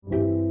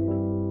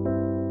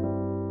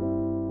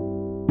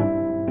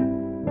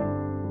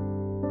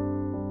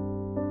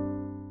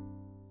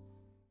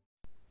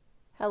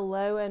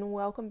Hello and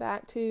welcome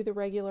back to the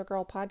Regular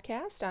Girl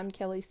Podcast. I'm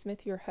Kelly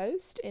Smith, your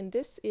host, and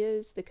this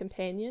is the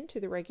companion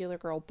to the Regular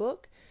Girl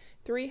book,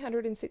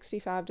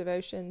 365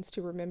 Devotions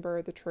to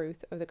Remember the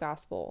Truth of the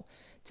Gospel.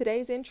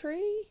 Today's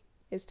entry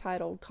is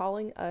titled,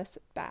 Calling Us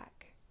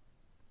Back.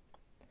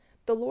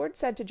 The Lord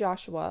said to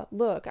Joshua,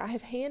 "Look, I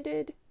have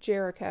handed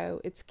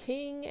Jericho, its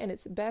king, and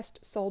its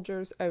best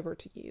soldiers over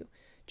to you."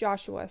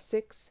 Joshua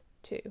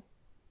 6:2.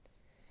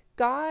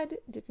 God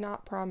did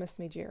not promise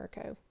me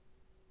Jericho.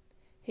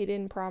 He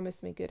didn't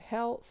promise me good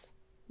health,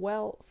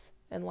 wealth,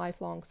 and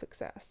lifelong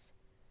success.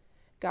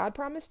 God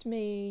promised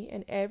me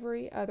and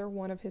every other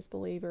one of his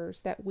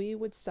believers that we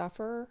would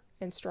suffer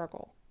and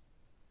struggle.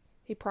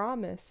 He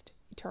promised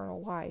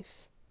eternal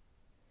life.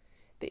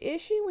 The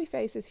issue we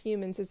face as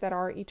humans is that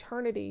our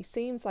eternity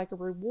seems like a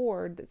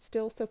reward that's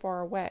still so far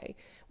away.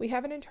 We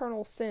have an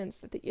internal sense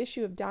that the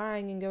issue of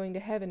dying and going to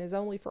heaven is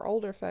only for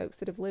older folks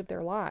that have lived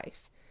their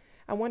life.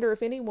 I wonder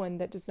if anyone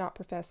that does not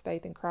profess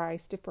faith in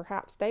Christ, if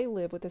perhaps they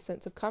live with a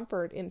sense of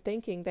comfort in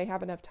thinking they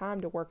have enough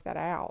time to work that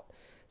out,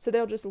 so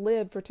they'll just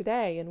live for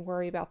today and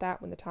worry about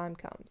that when the time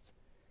comes.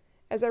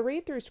 As I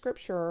read through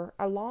Scripture,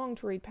 I long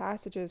to read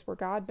passages where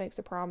God makes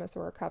a promise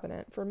or a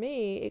covenant. For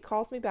me, it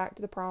calls me back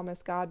to the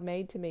promise God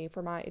made to me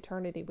for my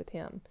eternity with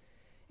Him.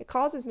 It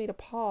causes me to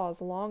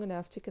pause long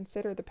enough to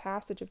consider the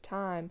passage of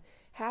time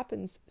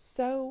happens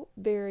so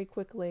very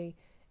quickly,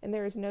 and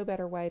there is no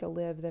better way to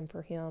live than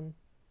for Him.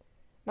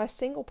 My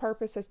single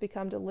purpose has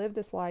become to live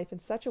this life in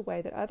such a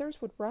way that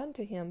others would run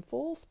to Him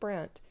full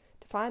sprint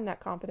to find that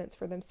confidence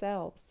for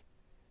themselves.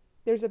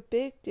 There's a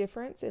big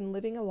difference in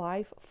living a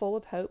life full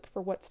of hope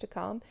for what's to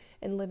come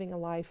and living a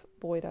life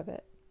void of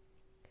it.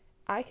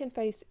 I can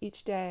face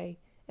each day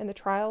and the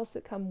trials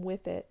that come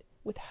with it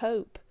with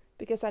hope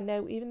because I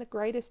know even the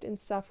greatest in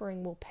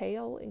suffering will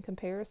pale in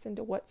comparison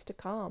to what's to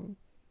come.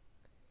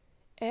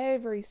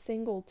 Every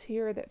single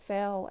tear that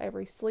fell,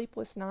 every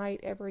sleepless night,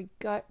 every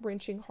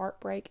gut-wrenching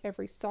heartbreak,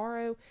 every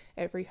sorrow,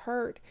 every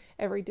hurt,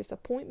 every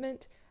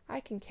disappointment, I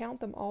can count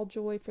them all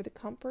joy for the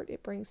comfort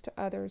it brings to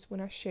others when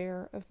I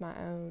share of my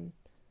own.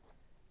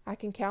 I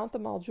can count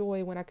them all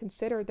joy when I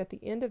consider that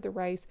the end of the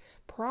race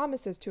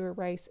promises to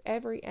erase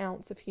every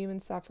ounce of human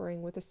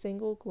suffering with a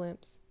single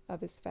glimpse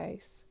of His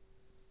face.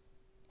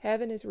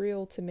 Heaven is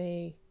real to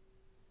me.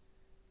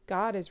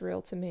 God is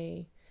real to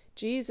me.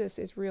 Jesus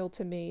is real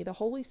to me. The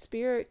Holy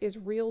Spirit is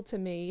real to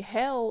me.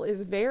 Hell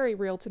is very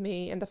real to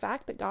me. And the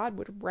fact that God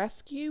would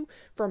rescue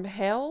from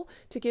hell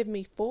to give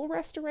me full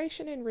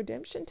restoration and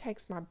redemption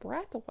takes my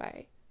breath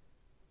away.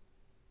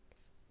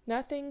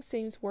 Nothing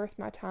seems worth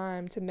my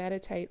time to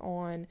meditate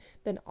on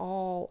than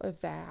all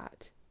of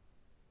that.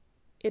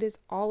 It is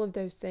all of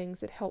those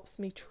things that helps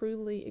me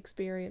truly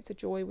experience a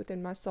joy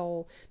within my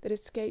soul that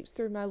escapes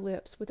through my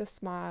lips with a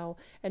smile,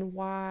 and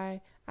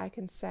why I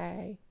can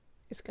say,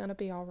 it's going to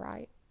be all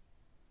right.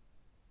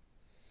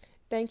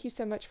 Thank you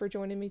so much for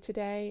joining me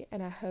today,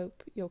 and I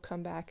hope you'll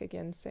come back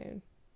again soon.